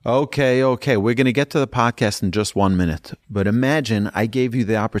Okay. We're going to get to the podcast in just 1 minute. But imagine I gave you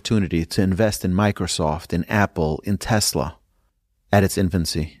the opportunity to invest in Microsoft, in Apple, in Tesla at its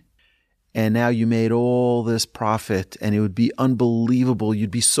infancy. And now you made all this profit and it would be unbelievable.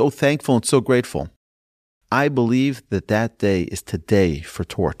 You'd be so thankful and so grateful. I believe that day is today for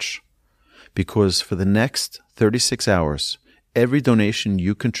Torch. Because for the next 36 hours, every donation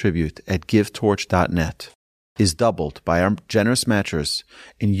you contribute at givetorch.net is doubled by our generous matchers,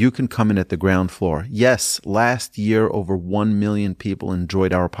 and you can come in at the ground floor. Yes, last year over 1 million people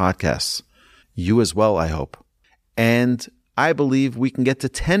enjoyed our podcasts. You as well, I hope. And I believe we can get to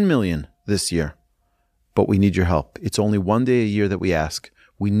 10 million this year. But we need your help. It's only 1 day a year that we ask.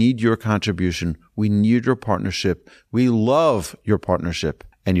 We need your contribution. We need your partnership. We love your partnership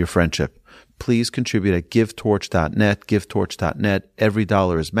and your friendship. Please contribute at givetorch.net, givetorch.net. Every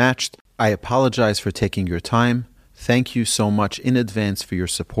dollar is matched. I apologize for taking your time. Thank you so much in advance for your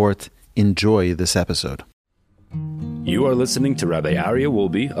support. Enjoy this episode. You are listening to Rabbi Aryeh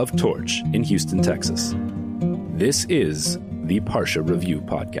Wolbe of Torch in Houston, Texas. This is the Parsha Review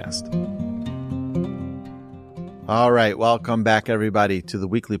Podcast. All right, welcome back, everybody, to the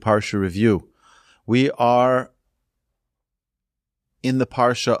weekly Parsha Review. We are in the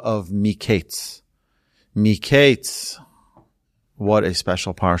Parsha of Mikeitz. Mikeitz, what a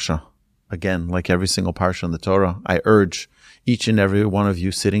special Parsha. Again, like every single Parsha in the Torah, I urge each and every one of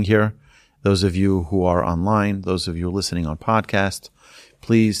you sitting here, those of you who are online, those of you listening on podcast,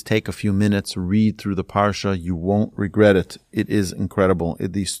 please take a few minutes, read through the Parsha. You won't regret it. It is incredible.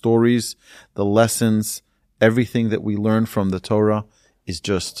 The stories, the lessons, everything that we learn from the Torah is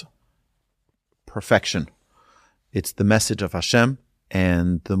just perfection. It's the message of Hashem,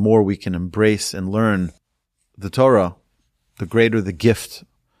 and the more we can embrace and learn the Torah, the greater the gift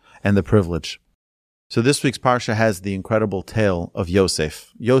and the privilege. So this week's Parsha has the incredible tale of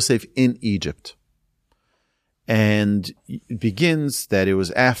Yosef. Yosef in Egypt. And it begins that it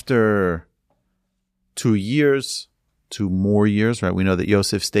was after 2 more years, right? We know that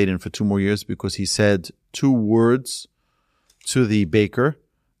Yosef stayed in for 2 more years because he said 2 words to the baker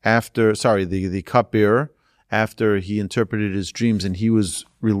the cupbearer, after he interpreted his dreams and he was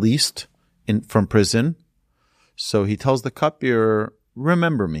released from prison. So he tells the cupbearer,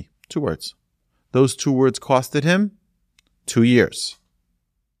 remember me. 2 words. Those 2 words costed him 2 years.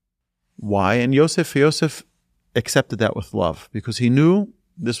 Why? And Yosef accepted that with love because he knew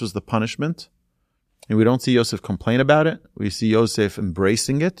this was the punishment. And we don't see Yosef complain about it. We see Yosef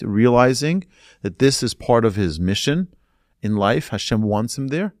embracing it, realizing that this is part of his mission in life. Hashem wants him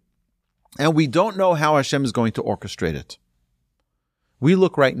there. And we don't know how Hashem is going to orchestrate it. We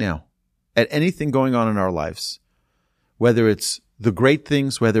look right now at anything going on in our lives, whether it's the great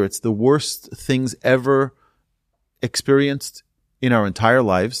things, whether it's the worst things ever experienced in our entire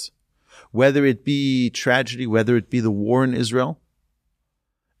lives, whether it be tragedy, whether it be the war in Israel.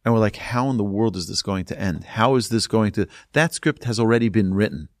 And we're like, how in the world is this going to end? How is this going to... That script has already been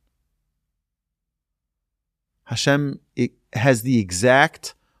written. Hashem has the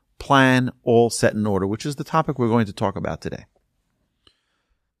exact plan all set in order, which is the topic we're going to talk about today.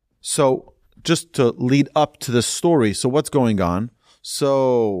 So just to lead up to the story, so what's going on?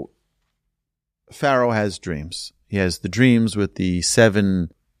 So Pharaoh has dreams. He has the dreams with the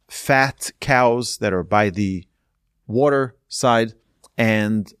 7 fat cows that are by the water side,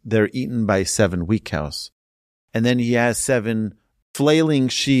 and they're eaten by 7 weak cows. And then he has 7 flailing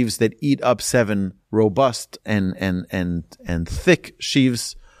sheaves that eat up 7 robust and thick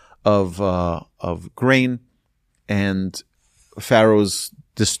sheaves of grain, and Pharaoh's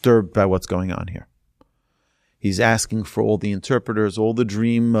disturbed by what's going on here. He's asking for all the interpreters, all the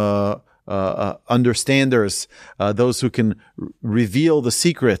dream understanders, those who can reveal the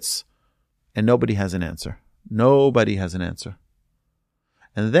secrets, and nobody has an answer. Nobody has an answer.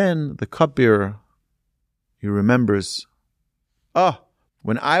 And then the cupbearer, he remembers,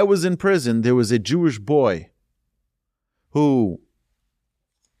 when I was in prison, there was a Jewish boy who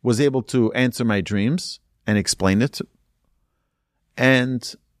was able to answer my dreams and explain it.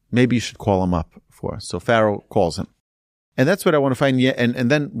 And maybe you should call him up for us. So Pharaoh calls him. And that's what I want to find. Yeah,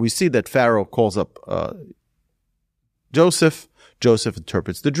 and then we see that Pharaoh calls up Joseph. Joseph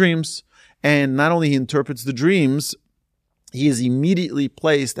interprets the dreams. And not only he interprets the dreams, he is immediately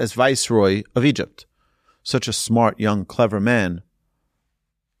placed as viceroy of Egypt. Such a smart, young, clever man.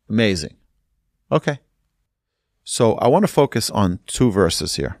 Amazing. Okay. So I want to focus on 2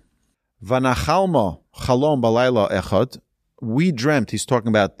 verses here. Vanachalmo chalom balayla echad. We dreamt, he's talking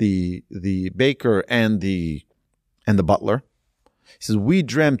about the baker and the butler. He says, we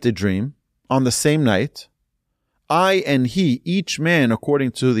dreamt a dream on the same night. I and he, each man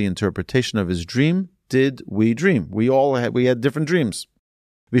according to the interpretation of his dream, did we dream. We had different dreams.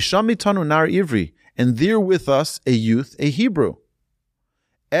 Vishamitanu nar ivri, and there with us a youth, a Hebrew.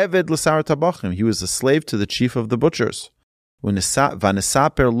 Eved l'sar tabachim, he was a slave to the chief of the butchers.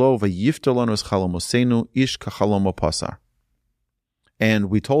 V'nesaper lo v'yifter lanu es chalomosenu ish kachalomo pasar. And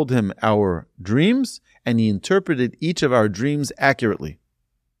we told him our dreams, and he interpreted each of our dreams accurately.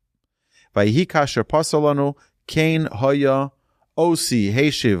 Vayhi kasher pasalanu kain hoya osi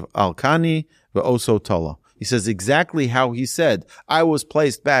heshiv alkani ve'oso tola. He says exactly how he said, I was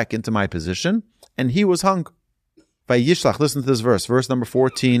placed back into my position, and he was hung. Vayishlach, listen to this verse, verse number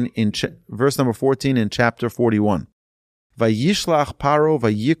 14 in chapter 41. Vayishlach paro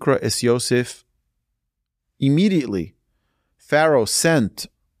vayikra es Yosef. Immediately, Pharaoh sent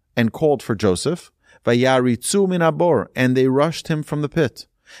and called for Joseph. Vayaritzu min abor, and they rushed him from the pit.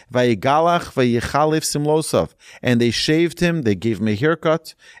 Vayigalach vayichalif simlosav, and they shaved him, they gave him a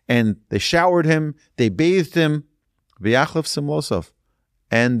haircut, and they showered him, they bathed him. Vayachlif simlosav,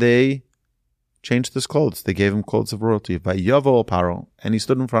 and they changed his clothes. They gave him clothes of royalty. Vayavo paro, and he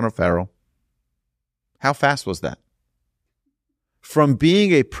stood in front of Pharaoh. How fast was that? From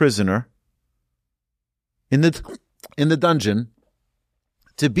being a prisoner in the dungeon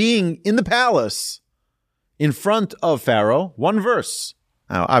to being in the palace in front of Pharaoh, one verse.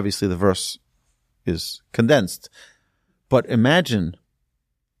 Now, obviously, the verse is condensed, but imagine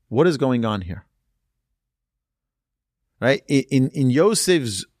what is going on here, right? In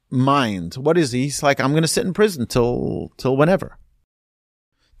Yosef's mind, what is he? He's like, I'm going to sit in prison till whenever,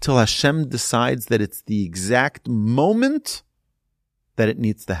 till Hashem decides that it's the exact moment that it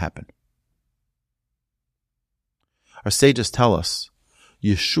needs to happen. Our sages tell us,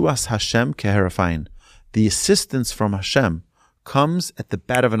 Yeshuas Hashem keherafayin, the assistance from Hashem comes at the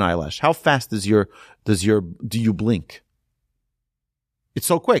bat of an eyelash. How fast do you blink? It's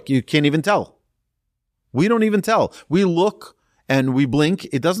so quick, you can't even tell. We don't even tell. We look and we blink.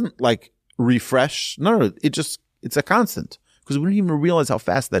 It doesn't like refresh. No, it's a constant because we don't even realize how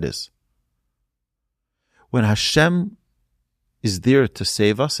fast that is. When Hashem is there to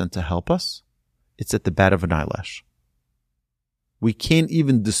save us and to help us, it's at the bat of an eyelash. We can't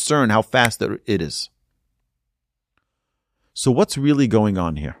even discern how fast it is. So what's really going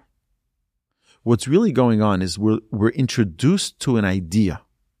on here? What's really going on is we're introduced to an idea.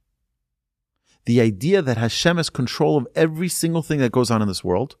 The idea that Hashem has control of every single thing that goes on in this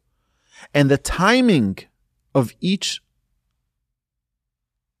world, and the timing of each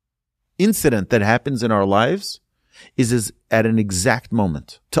incident that happens in our lives is at an exact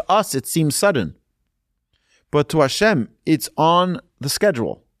moment. To us, it seems sudden. But to Hashem, it's on the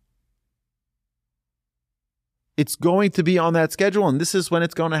schedule. It's going to be on that schedule, and this is when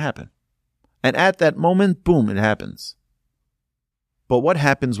it's going to happen. And at that moment, boom, it happens. But what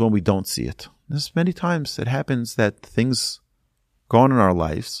happens when we don't see it? There's many times it happens that things go on in our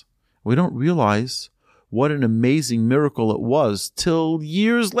lives. We don't realize what an amazing miracle it was till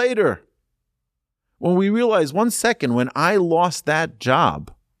years later. When we realize 1 second, when I lost that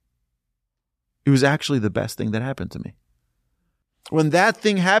job, it was actually the best thing that happened to me. When that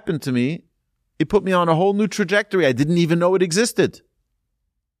thing happened to me, it put me on a whole new trajectory. I didn't even know it existed.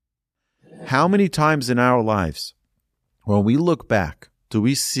 How many times in our lives, when we look back, do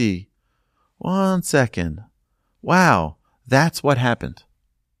we see, 1 second, wow, that's what happened.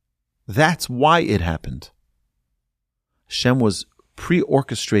 That's why it happened. Hashem was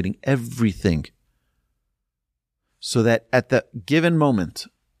pre-orchestrating everything so that at the given moment,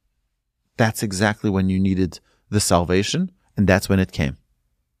 that's exactly when you needed the salvation, and that's when it came.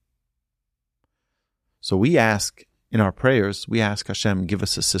 So we ask, in our prayers, we ask Hashem, give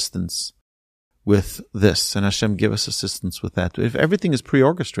us assistance with this, and Hashem, give us assistance with that. If everything is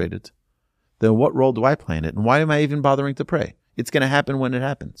pre-orchestrated, then what role do I play in it? And why am I even bothering to pray? It's going to happen when it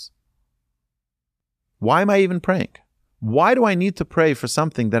happens. Why am I even praying? Why do I need to pray for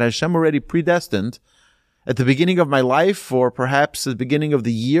something that Hashem already predestined at the beginning of my life, or perhaps at the beginning of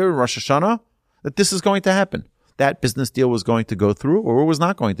the year, Rosh Hashanah, that this is going to happen? That business deal was going to go through, or was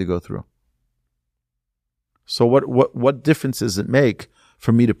not going to go through. So what difference does it make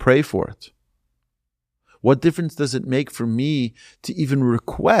for me to pray for it? What difference does it make for me to even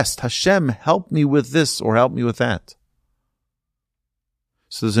request, Hashem, help me with this or help me with that?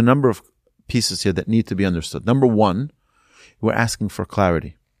 So there's a number of pieces here that need to be understood. Number one, we're asking for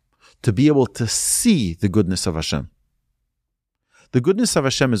clarity, to be able to see the goodness of Hashem. The goodness of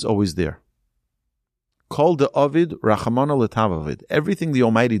Hashem is always there. Kol de'ovid rachamana l'tavavid. Everything the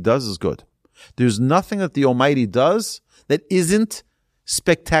Almighty does is good. There's nothing that the Almighty does that isn't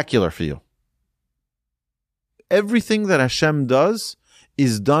spectacular for you. Everything that Hashem does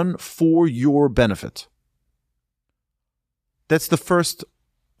is done for your benefit. That's the first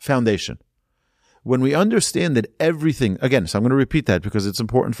foundation. When we understand that everything, again, so I'm going to repeat that because it's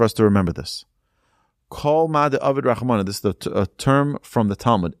important for us to remember this. Kol ma de'avid rachamana, this is a term from the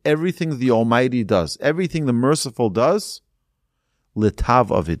Talmud. Everything the Almighty does, everything the Merciful does,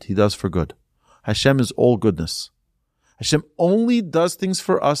 litav of it, He does for good. Hashem is all goodness. Hashem only does things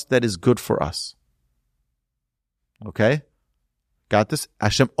for us that is good for us. Okay? Got this?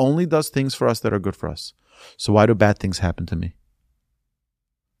 Hashem only does things for us that are good for us. So why do bad things happen to me?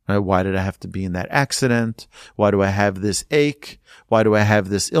 Right? Why did I have to be in that accident? Why do I have this ache? Why do I have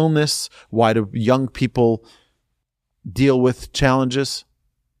this illness? Why do young people deal with challenges?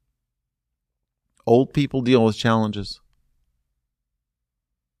 Old people deal with challenges.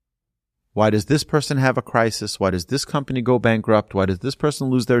 Why does this person have a crisis? Why does this company go bankrupt? Why does this person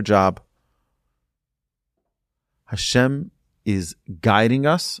lose their job? Hashem is guiding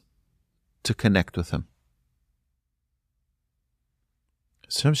us to connect with Him.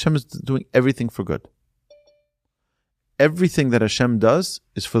 So Hashem is doing everything for good. Everything that Hashem does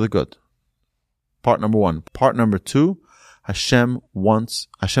is for the good. Part number one. Part number two, Hashem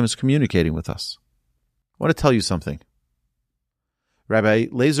is communicating with us. I want to tell you something. Rabbi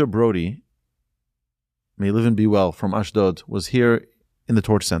Lazer Brody, may he live and be well, from Ashdod, was here in the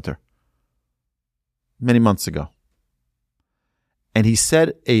Torch Center many months ago. And he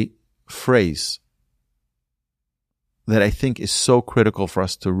said a phrase that I think is so critical for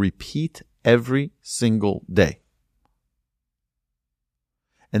us to repeat every single day.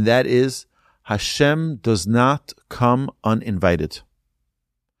 And that is, Hashem does not come uninvited.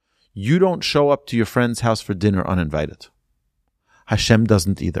 You don't show up to your friend's house for dinner uninvited. Hashem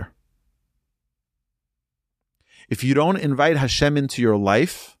doesn't either. If you don't invite Hashem into your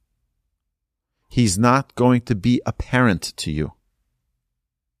life, He's not going to be apparent to you.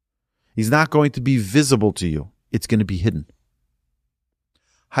 He's not going to be visible to you. It's going to be hidden.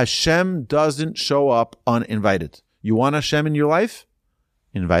 Hashem doesn't show up uninvited. You want Hashem in your life?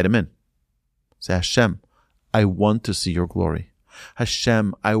 Invite Him in. Say, Hashem, I want to see your glory.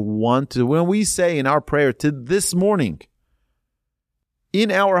 Hashem, I want to, when we say in our prayer to this morning,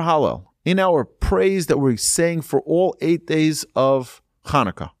 in our Hallel, in our praise that we're saying for all 8 days of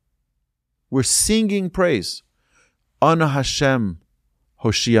Hanukkah, we're singing praise. Ana Hashem,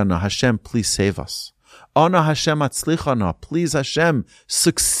 Hoshiana. Hashem, please save us. Ana Hashem atzlichana. Please, Hashem,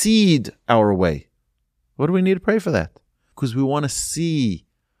 succeed our way. What do we need to pray for that? Because we want to see,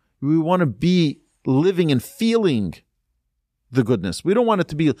 we want to be living and feeling the goodness. We don't want it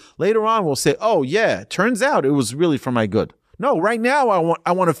to be, later on we'll say, oh yeah, it turns out it was really for my good. No, right now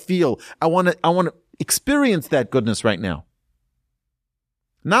I want to feel, I want to experience that goodness right now.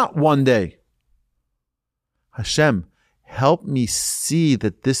 Not one day. Hashem, help me see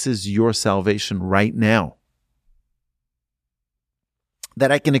that this is your salvation right now.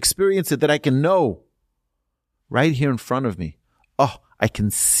 That I can experience it, that I can know right here in front of me. Oh, I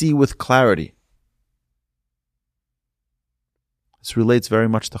can see with clarity. This relates very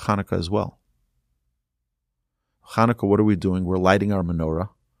much to Hanukkah as well. Hanukkah, what are we doing? We're lighting our menorah.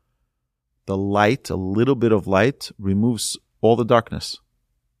 The light, a little bit of light, removes all the darkness.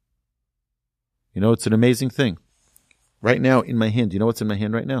 You know, it's an amazing thing. Right now in my hand, you know what's in my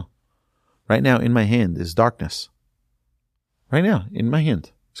hand right now? Right now in my hand is darkness. Right now in my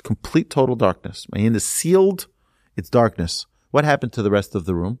hand. It's complete total darkness. My hand is sealed. It's darkness. What happened to the rest of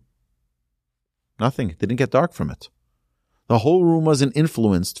the room? Nothing. It didn't get dark from it. The whole room wasn't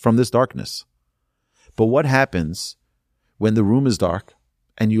influenced from this darkness. But what happens when the room is dark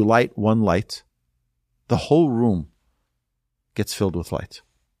and you light one light? The whole room gets filled with light.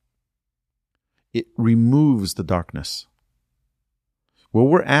 It removes the darkness. What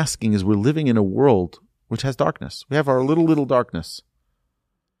we're asking is we're living in a world which has darkness. We have our little darkness.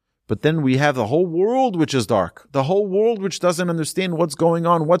 But then we have the whole world which is dark. The whole world which doesn't understand what's going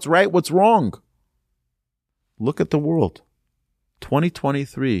on, what's right, what's wrong. Look at the world.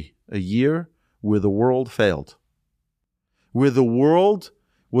 2023, a year where the world failed. Where the world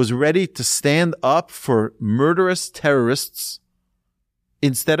was ready to stand up for murderous terrorists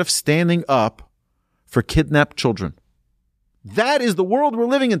instead of standing up for kidnapped children. That is the world we're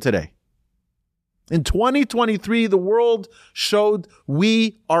living in today. In 2023, the world showed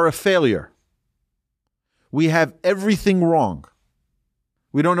we are a failure. We have everything wrong.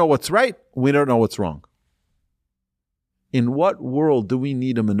 We don't know what's right. We don't know what's wrong. In what world do we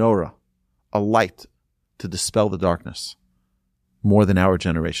need a menorah, a light, to dispel the darkness more than our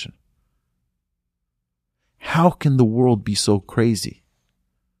generation? How can the world be so crazy?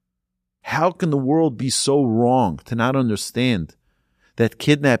 How can the world be so wrong to not understand that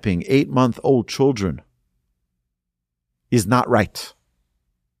kidnapping 8-month-old children is not right?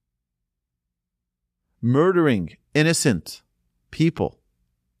 Murdering innocent people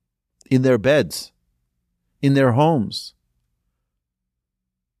in their beds, in their homes,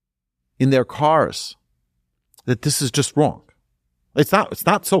 in their cars, that this is just wrong. It's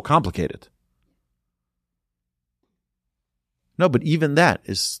not so complicated. No, but even that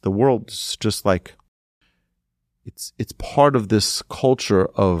is, the world's just like, it's part of this culture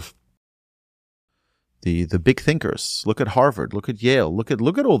of the big thinkers. Look at Harvard, look at Yale, look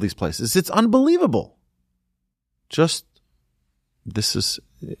at all these places. It's unbelievable. Just,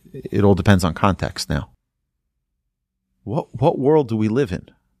 it all depends on context now. What world do we live in?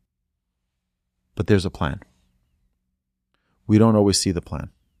 But there's a plan. We don't always see the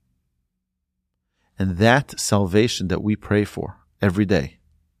plan. And that salvation that we pray for every day,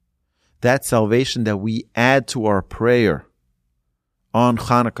 that salvation that we add to our prayer on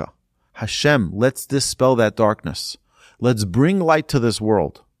Hanukkah, Hashem, let's dispel that darkness. Let's bring light to this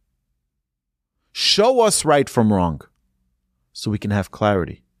world. Show us right from wrong so we can have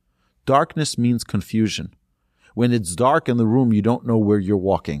clarity. Darkness means confusion. When it's dark in the room, you don't know where you're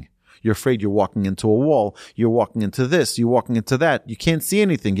walking. You're afraid you're walking into a wall. You're walking into this. You're walking into that. You can't see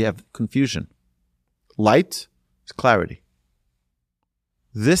anything. You have confusion. Light is clarity.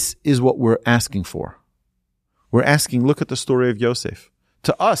 This is what we're asking for. We're asking, look at the story of Yosef.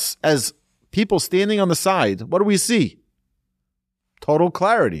 To us, as people standing on the side, what do we see? Total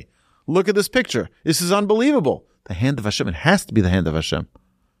clarity. Look at this picture. This is unbelievable. The hand of Hashem. It has to be the hand of Hashem.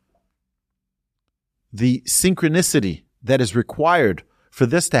 The synchronicity that is required for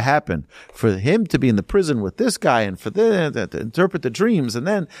this to happen, for him to be in the prison with this guy and for to interpret the dreams, and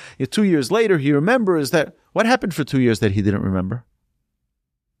then 2 years later he remembers that. What happened for 2 years that he didn't remember?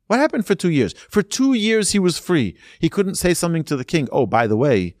 What happened for 2 years? For 2 years he was free. He couldn't say something to the king. Oh, by the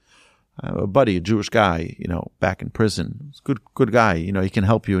way, a buddy, a Jewish guy, back in prison. Good guy. He can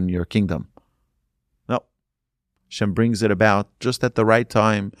help you in your kingdom. No. Hashem brings it about just at the right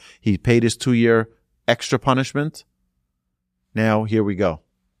time. He paid his 2-year extra punishment. Now, here we go.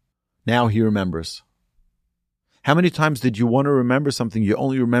 Now he remembers. How many times did you want to remember something, you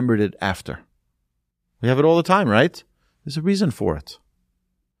only remembered it after? We have it all the time, right? There's a reason for it.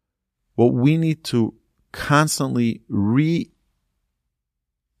 What we need to constantly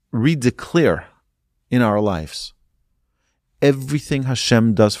redeclare in our lives, everything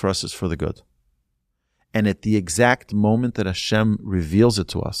Hashem does for us is for the good. And at the exact moment that Hashem reveals it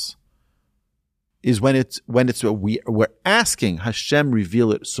to us, is when we're asking Hashem,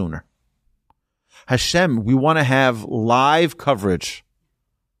 reveal it sooner. Hashem, we want to have live coverage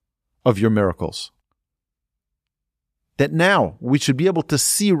of your miracles. That now we should be able to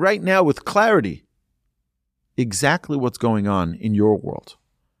see right now with clarity exactly what's going on in your world.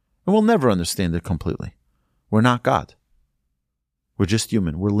 And we'll never understand it completely. We're not God. We're just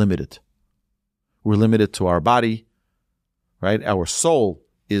human. We're limited. We're limited to our body, right? Our soul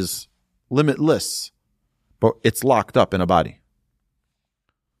is limitless, but it's locked up in a body.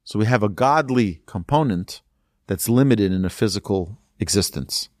 So we have a godly component that's limited in a physical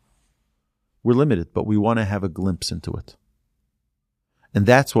existence. We're limited, but we want to have a glimpse into it. And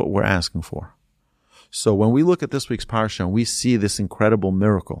that's what we're asking for. So when we look at this week's Parsha and we see this incredible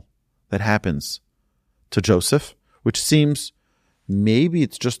miracle that happens to Joseph, which seems maybe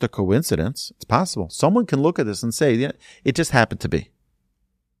it's just a coincidence. It's possible. Someone can look at this and say, yeah, it just happened to be.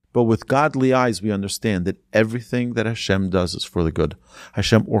 But with godly eyes, we understand that everything that Hashem does is for the good.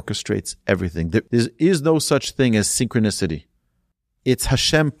 Hashem orchestrates everything. There is no such thing as synchronicity. It's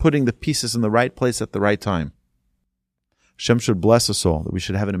Hashem putting the pieces in the right place at the right time. Hashem should bless us all, that we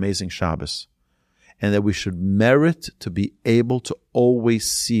should have an amazing Shabbos, and that we should merit to be able to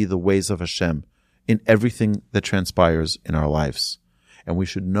always see the ways of Hashem in everything that transpires in our lives. And we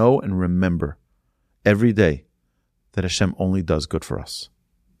should know and remember every day that Hashem only does good for us.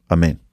 Amen.